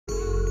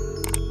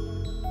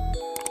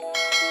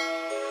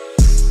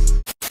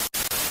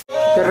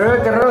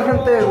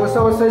gente, what's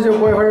up, it's your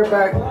boy Jorge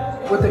back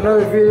with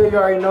another video. You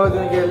already know it's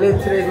gonna get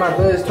lit. Today's my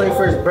brother's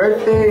 21st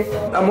birthday.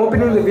 I'm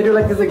opening the video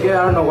like this again.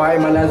 I don't know why.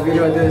 My last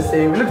video I did the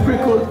same. It looks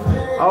pretty cool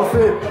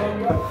outfit.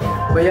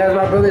 But yeah, it's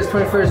my brother's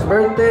 21st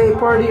birthday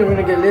party. We're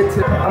gonna get lit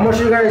today. I'm gonna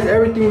show you guys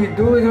everything we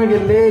do. We're gonna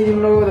get lit, you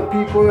know, the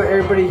people,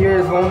 everybody here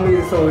is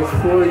homies, so it's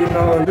cool, you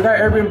know. We got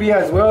Airbnb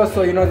as well,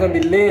 so you know it's gonna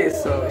be lit,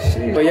 so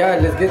shit. But yeah,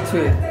 let's get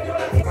to it.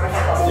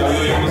 Yo,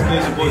 what's good?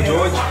 It's your boy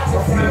Jorge.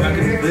 Back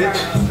in the bitch.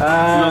 You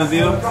know the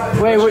deal?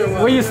 Wait,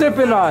 what you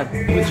sipping on?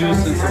 With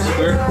juice and some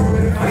squirt.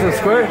 Some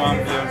squirt?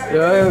 Yeah.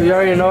 Yo, you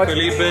already know.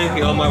 Felipe,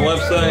 he on my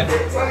website.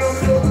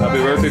 Happy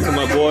birthday to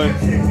my boy.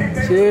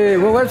 Shit,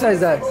 what website is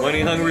that?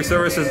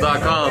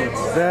 MoneyHungryServices.com.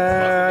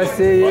 I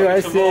see you, I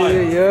see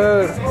you,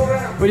 yo.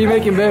 What are you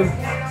making, babe?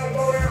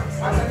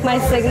 My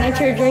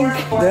signature drink.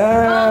 Damn.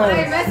 Oh,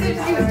 I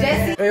messaged you,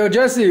 Jesse. Hey, yo,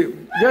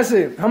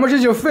 Jesse, how much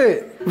is your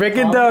fit? Break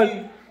it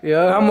down.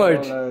 Yeah, how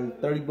much?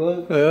 30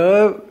 bucks.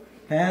 Yup.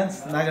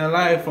 Pants, not gonna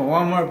lie, from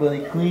Walmart, but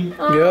they clean.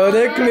 Yo,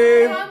 they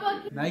clean.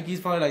 Nike's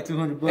probably like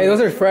 200 bucks. Hey, those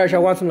are fresh. I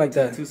want some like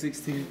that.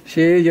 216.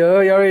 Shit,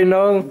 yo, you already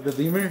know. The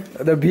Beamer.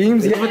 The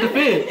beams. It comes with the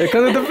fit. It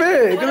comes with the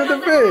fit. It comes with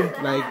the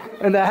fit. Like,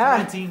 And the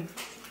hat. 17.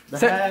 The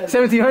hat.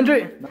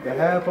 1700? The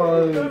hat,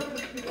 probably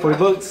 40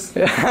 bucks.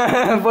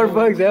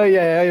 $4. Hell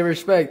yeah,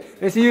 respect.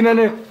 Hey, see you,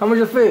 Nene. How much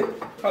you fit?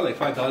 Probably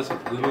like $5 for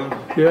the blue one.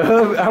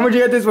 Yeah. How much you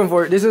get this one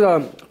for? This is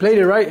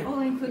plated, right?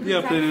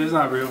 Yeah, but it's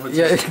not real. It's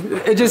Yeah,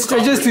 it's just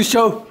to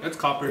show. It's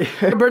copper.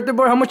 Birthday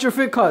boy, how much your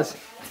fit cost?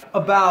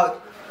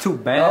 About 2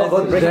 bands.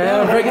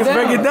 Damn, break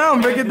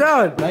it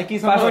down.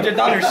 Nike's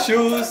 $500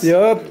 shoes.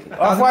 Yup.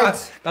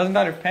 Off-whites.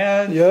 $1,000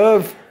 pants.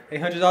 Yup.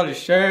 $800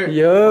 shirt.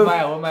 Yup. What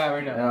am I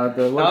right now? what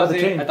about the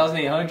chain?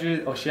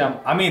 1,800. Oh shit!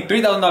 I mean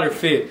 $3,000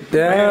 fit.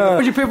 Damn.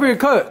 What'd you pay for your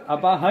cut?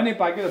 About 100,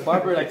 but I get a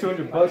barber like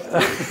 $200.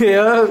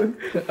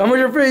 Yeah. How much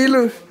your fit,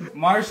 Ilu?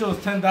 Marshall's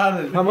 $10.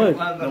 How much?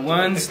 The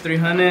ones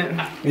 $300.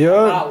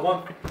 Yeah.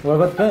 What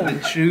about the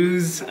pants?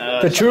 Shoes.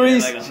 The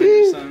trues. Like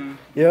 100 something.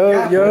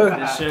 Yo.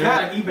 This shirt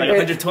like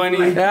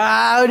 120.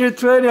 Ah,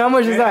 120. How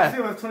much is that?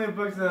 It was 20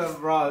 bucks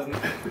in bras.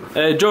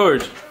 Hey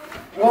George,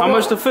 how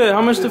much to fit?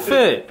 How much to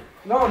fit?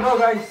 No,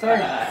 guys. Sorry.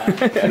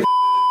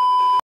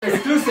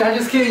 Exclusive. I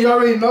just kidding. You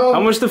already know. How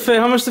much to fit?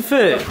 How much to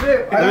fit?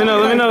 Let me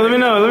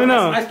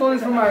know. I stole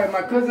this from my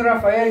cousin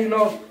Rafael. You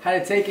know, had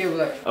to take it.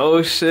 Like,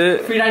 Oh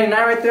shit. $3.99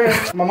 right there.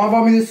 My mom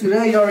bought me this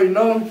today. You already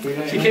know.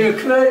 She came in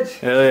clutch.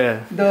 Hell yeah.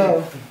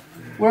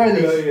 Where are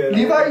these?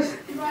 Levi's?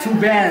 2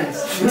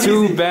 bands.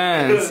 2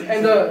 bands.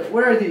 And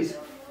where are these?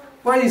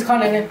 Where are these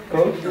content?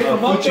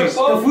 Fuchis.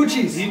 The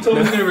Fuchis. He told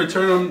me he's gonna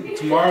return them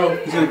tomorrow.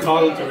 He's gonna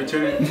call them to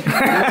return it.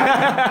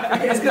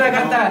 It's good I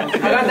got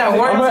that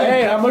warranty.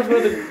 Hey, how much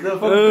were the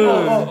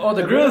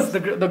The grills,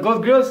 the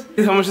gold grills.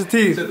 How much is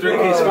teeth? It's a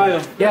 3K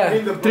smile. Yeah,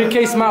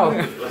 3K smile.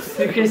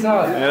 3K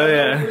smile. Hell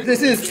yeah.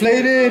 This is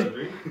plated.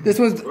 This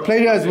one's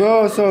plated as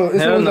well. So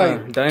this Hell one's no.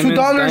 like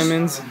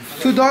Diamonds.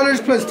 $2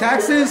 plus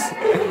taxes.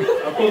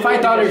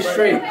 $5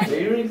 straight.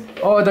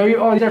 Oh,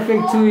 these are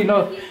fake too. You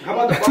know,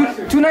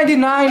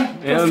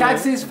 $2.99 plus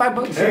taxes.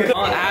 $5.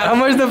 How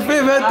much the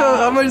fit, Beto?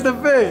 How much the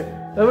fit?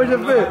 I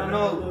don't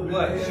know,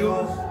 what,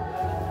 shoes?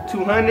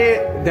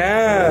 200.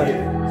 Damn.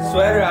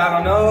 Sweater, I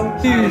don't know.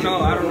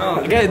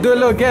 Okay, do a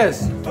little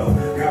guess.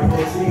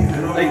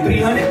 Like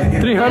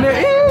 300? 300?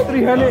 Yeah,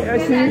 300. I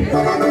see.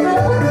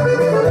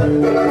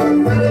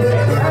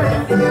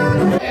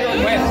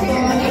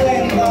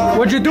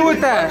 What'd you do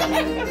with that?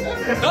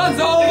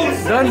 Dunzos.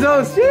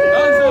 Dunzos.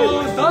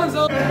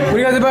 What are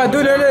you guys about to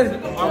do, Lele?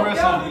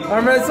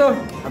 Arm wrestle.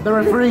 I'm the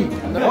referee.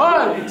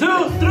 1,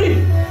 2, 3.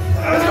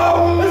 Let's go.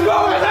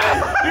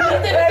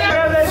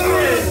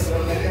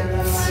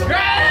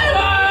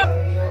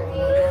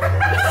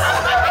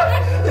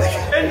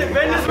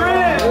 Bend his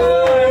wrist.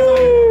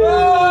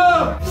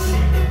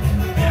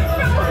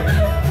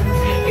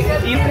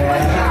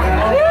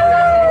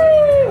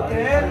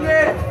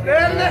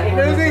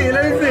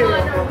 Let me see.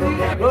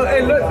 Look,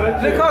 hey, look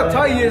how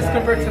tall he is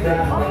compared to me.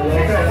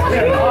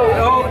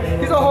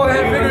 He's a whole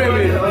head bigger than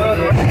me.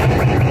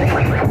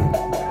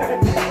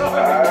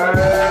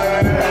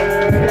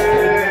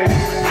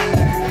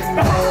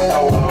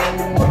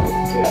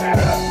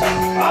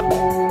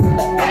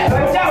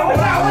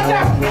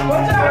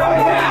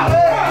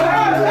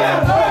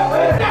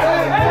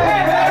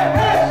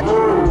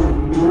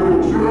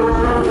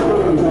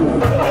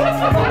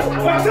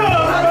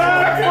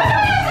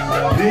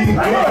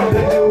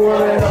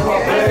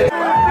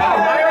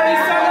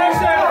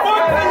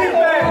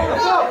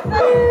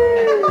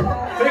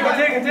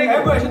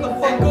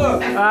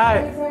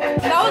 Alright.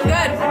 That was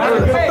good.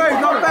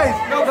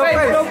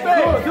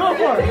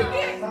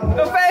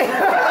 No face.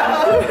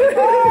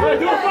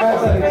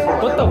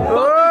 What the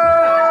fuck?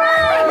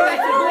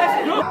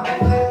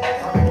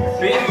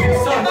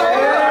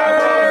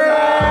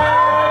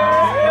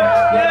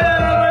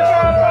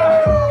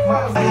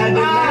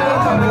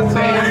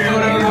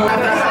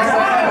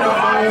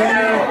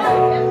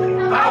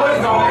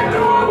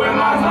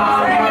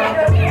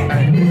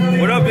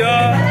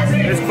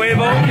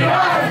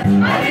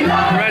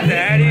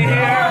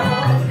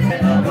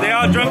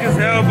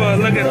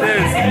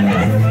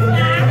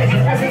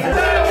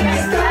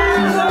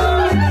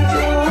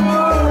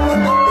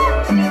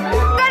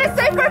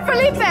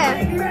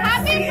 Felipe.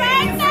 Happy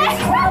birthday.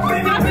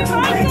 Happy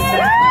birthday.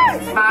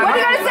 What do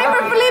you gotta say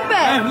for Felipe?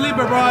 Hey, Felipe,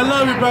 bro, I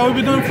love you, bro. We've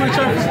been doing free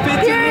church for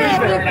 15 years.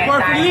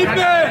 For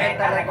Felipe.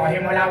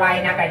 Recogimos la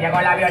vaina que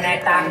llegó la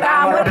avioneta.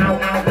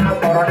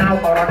 Coronao.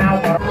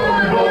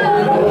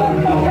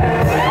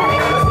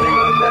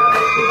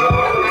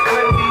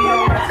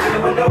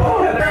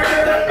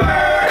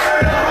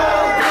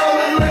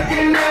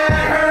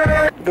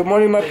 Good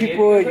morning, my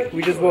people.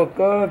 We just woke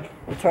up.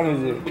 What time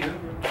is it?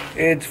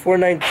 It's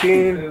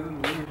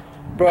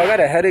 4:19. Bro, I got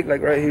a headache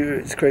like right here.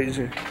 It's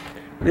crazy.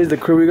 This is the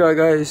crew we got,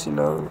 guys. You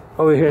know,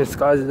 over here in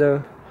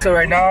Scottsdale. So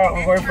right now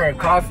we're going for a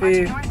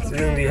coffee. It's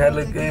gonna be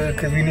hella good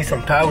because we need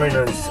some power in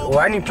us. Well,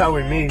 I need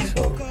power in me.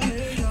 So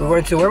we're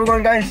going to where we're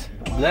going, guys?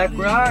 Black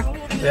Rock.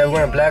 Yeah, we're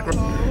going to Black Rock.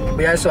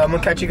 But yeah, so I'm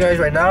gonna catch you guys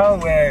right now.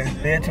 We're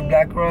headed to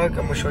Black Rock.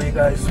 I'm gonna show you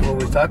guys what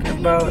we're talking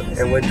about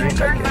and what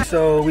drinks I get.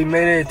 So we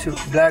made it to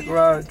Black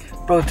Rock.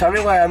 Bro, tell me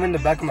why I'm in the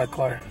back of my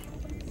car.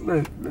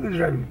 Look who's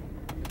driving.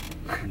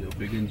 Yo,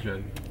 Biggins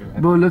driving.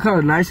 Bro, look how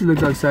nice it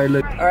looks outside.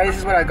 Look. Alright, this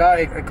is what I got.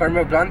 A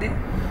caramel blondie.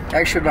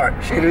 Extra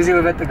large. Shit, who's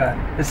even better got?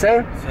 The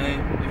same?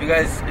 Same. If you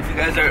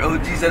guys are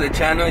OGs of the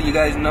channel, you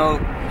guys know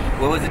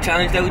what was the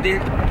challenge that we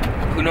did?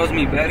 Who knows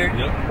me better?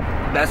 Yep.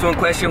 That's one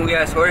question we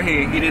asked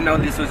Jorge. He didn't know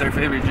this was our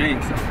favorite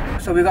drink.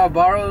 So we got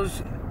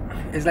Barro's.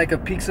 It's like a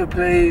pizza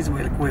place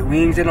with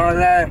wings and all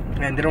that,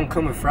 and they don't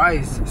come with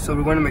fries. So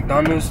we're going to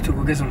McDonald's to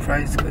go get some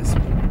fries because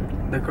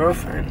the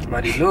girlfriend,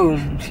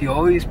 Marilu, she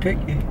always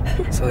picky.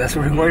 So that's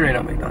where we're going right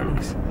now,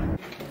 McDonald's.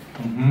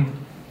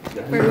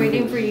 We're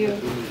waiting for you.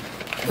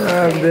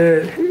 I'm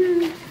dead.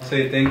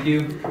 Say thank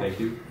you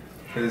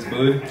for this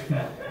food.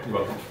 You're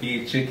welcome.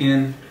 Eat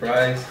chicken,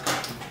 fries,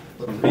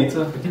 some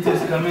pizza.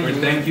 Pizza's coming. Or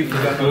thank you for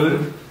the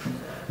food.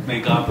 May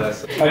God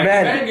bless.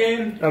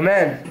 Amen.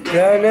 Amen.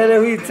 Yeah, man,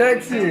 who you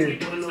texting?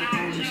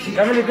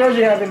 How many girls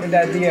you have in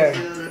that DM?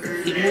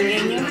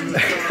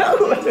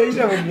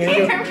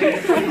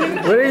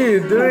 What are you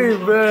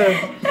doing, bro?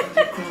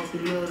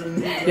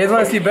 You guys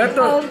want to see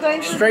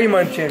Beto? Straight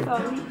munching.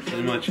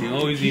 Straight munching.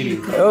 Always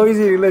eating. Always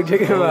eating. Look,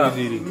 check him out. Always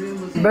eating.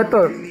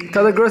 Beto,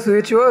 tell the girls to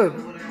hit you up.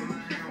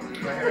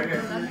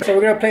 So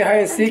we're going to play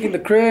hide and seek in the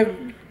crib.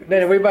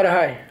 Then we about to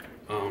hide.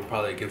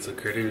 Probably against a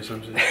curtain or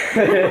something.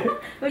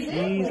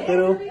 Jeez,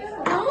 little.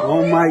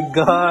 Oh my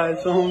gosh.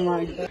 Oh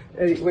my god.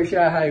 Hey, where should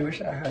I hide? Where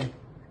should I hide?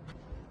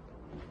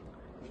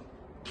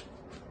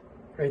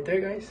 Right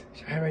there, guys.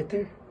 Should I hide right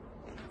there?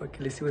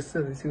 Okay, let's see what's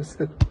up. Let's see what's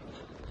up.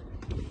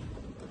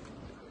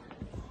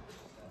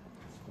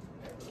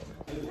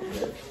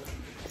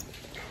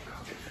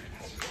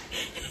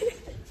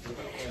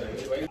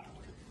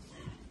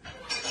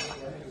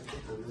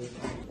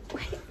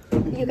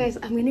 You guys,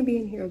 I'm gonna be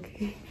in here,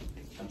 okay?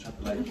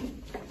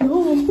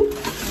 No.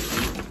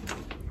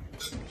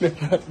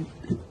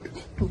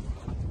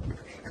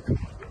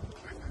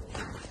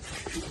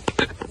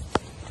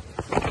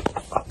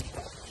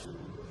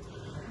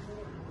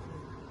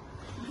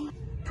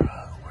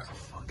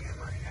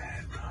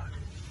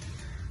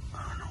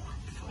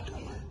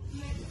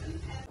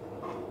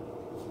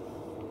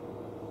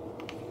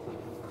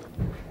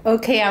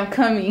 Okay, I'm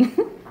coming.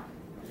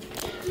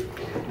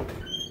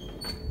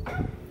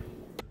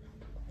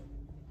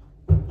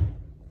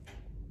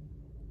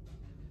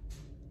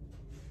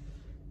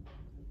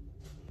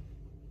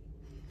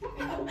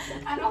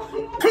 I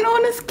don't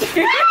want to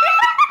scare you.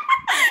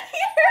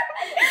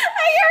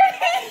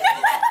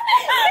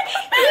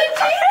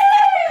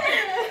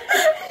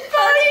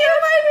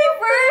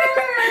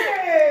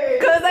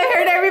 Because I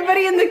heard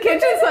everybody in the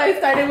kitchen, so I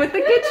started with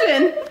the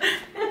kitchen.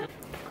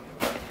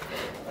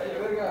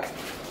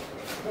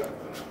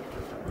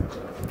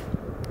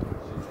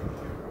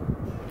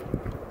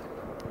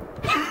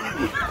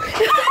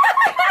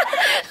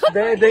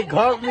 They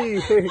got me.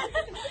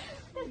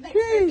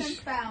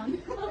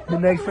 The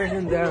next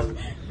person down.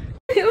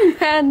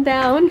 Man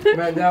down.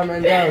 Man down,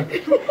 man down.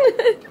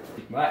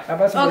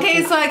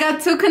 Okay, so I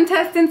got two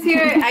contestants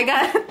here. I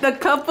got the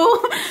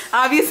couple.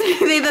 Obviously,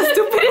 they the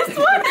stupidest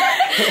one.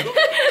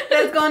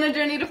 Let's go on a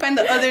journey to find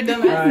the other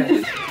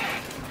dumbass.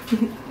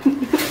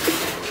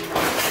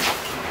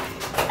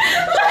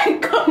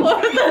 Like, go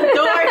over the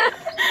door.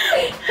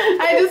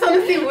 I just want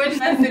to see which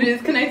mess it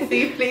is. Can I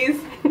see, please?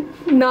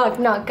 Knock,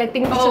 knock. I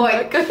think it's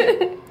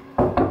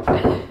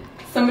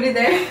somebody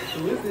there?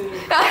 Who is it?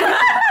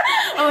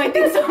 Oh, I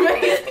think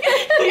somebody's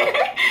here.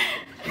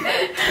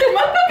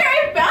 Motherfucker,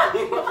 I found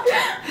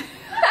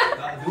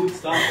you.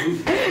 Stop,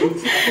 dude.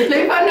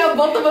 They found out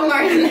both of them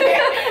are in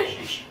there.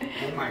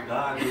 Oh my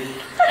god, dude.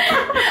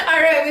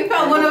 Alright, we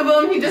found one of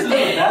them. He just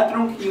did.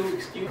 Bathroom,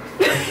 excuse me.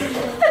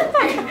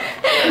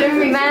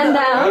 Man I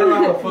down. don't know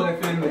how the fuck I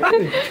feel in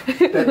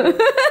there.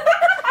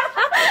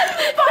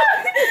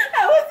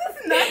 That was just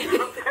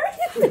nuts.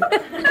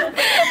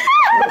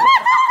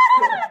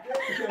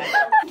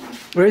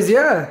 Where's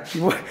yeah?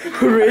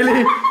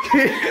 Really?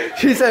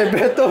 She said,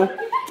 Beto,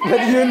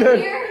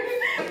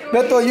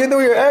 you know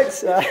your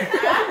ex. I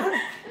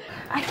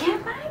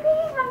can't find him.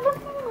 I'm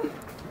looking.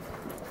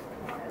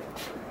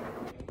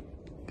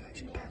 Guys,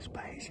 you passed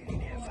by. She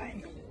didn't find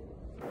me.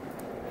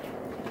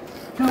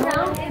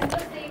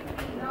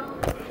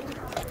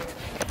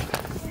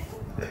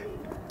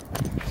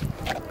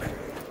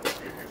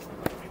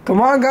 Come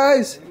on,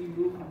 guys.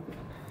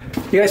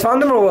 You guys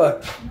found them or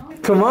what?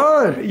 Come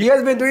on. You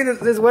guys been doing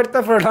this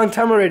huerta for a long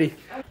time already.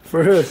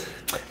 For real.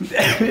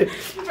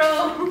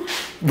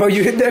 Bro,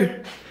 you in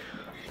there?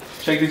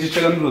 Did you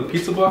check under the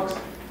pizza box?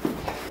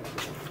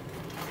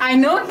 I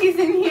know he's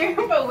in here,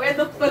 but where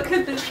the fuck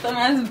could this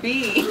dumbass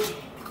be? Is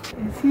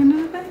he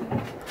under the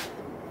bed?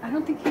 I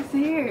don't think he's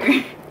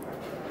there.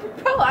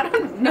 Bro, I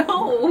don't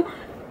know.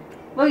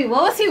 Wait,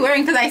 what was he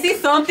wearing? Because I see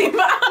something,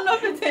 but I don't know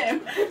if it's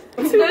him.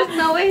 There's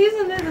no way he's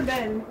under the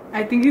bed.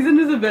 I think he's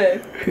under the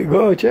bed.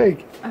 Go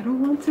check. I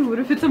don't want to. What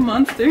if it's a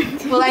monster?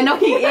 Well, I know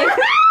he is.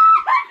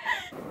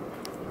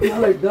 Y'all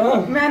like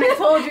dumb. Man, I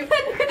told you.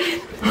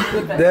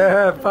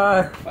 There,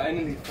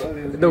 Finally,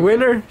 the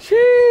winner.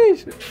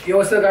 Sheesh. Yo,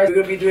 what's up, guys? We're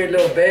gonna be doing a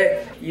little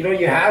bet. You know,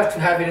 you have to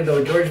have it in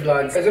the George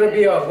vlogs. It's gonna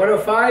be a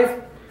 105.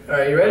 All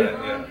right, you ready?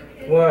 Yeah.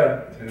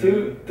 1,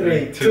 2,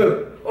 3,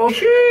 2. Oh,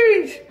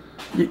 sheesh.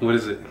 What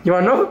is it? You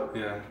wanna know?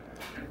 Yeah.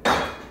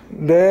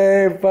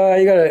 Damn, pa,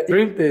 you gotta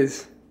drink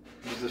this.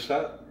 Is it a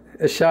shot?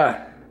 A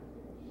shot.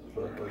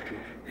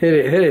 Hit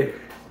it, hit it.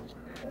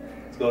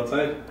 Let's go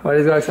outside. Oh,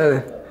 let's go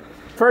outside.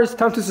 First,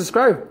 time to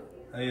subscribe.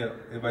 Hey,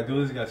 if I do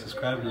this, you gotta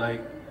subscribe,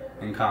 like,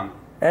 and comment.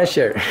 And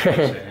share.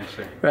 Share.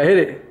 Right, hit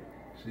it.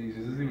 Jeez,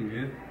 this isn't even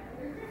good.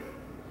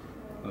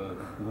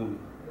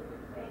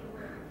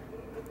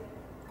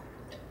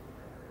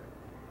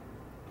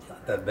 It's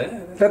not that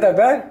bad. It's not that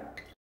bad?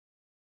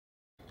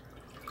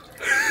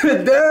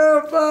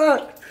 Damn,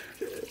 fuck.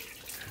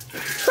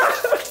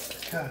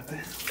 God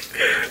damn.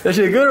 That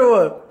shit good or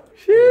what?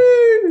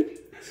 Sheesh.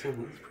 It's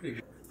pretty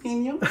good.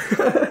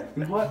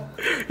 What?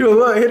 Yo,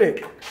 look, hit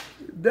it.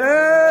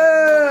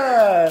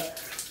 Damn.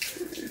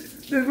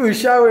 This was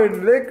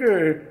showering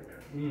liquor.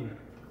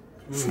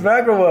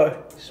 Smack or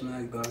what?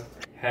 Smack, dog.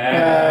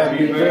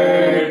 Happy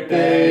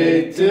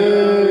birthday to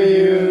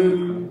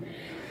you.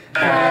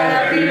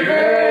 Happy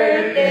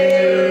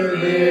birthday,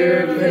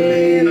 dear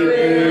Felipe.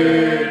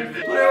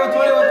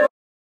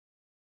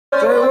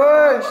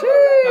 21.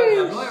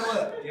 Sheesh.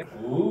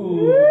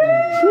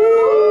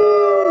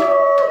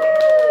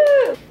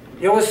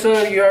 Yo, what's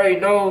up? You already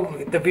know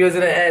the video's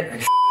gonna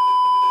end.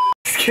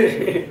 Just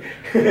kidding.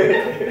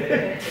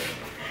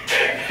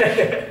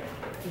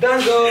 Done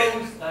goes.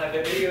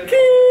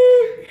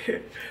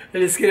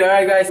 Just kidding.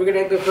 Alright, guys, we're gonna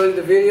end up closing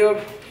the video.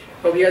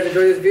 Hope you guys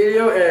enjoyed this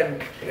video,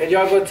 and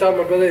y'all go tell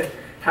my brother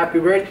happy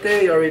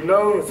birthday. You already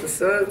know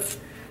what's up.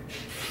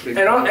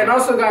 And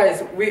also,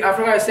 guys, I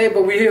forgot to say,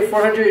 but we hit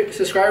 400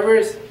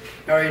 subscribers.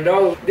 You already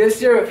know. This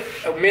year,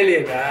 1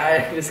 million.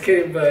 Just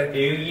kidding, but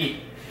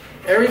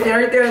everything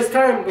has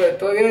time. But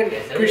todo bien.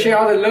 Appreciate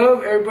all the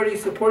love, everybody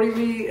supporting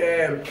me,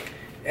 and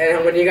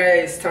when you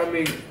guys tell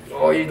me,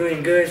 oh, you're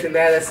doing good and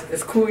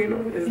that's cool, you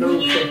know. It's no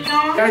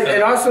guys,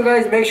 and also,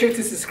 guys, make sure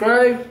to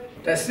subscribe.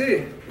 That's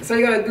it. That's all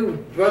you gotta do.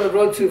 We're on the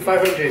road to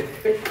 500.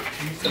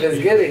 So let's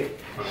get it.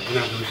 You're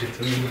not doing shit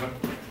to me.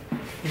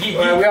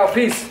 Alright, we out.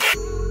 Peace.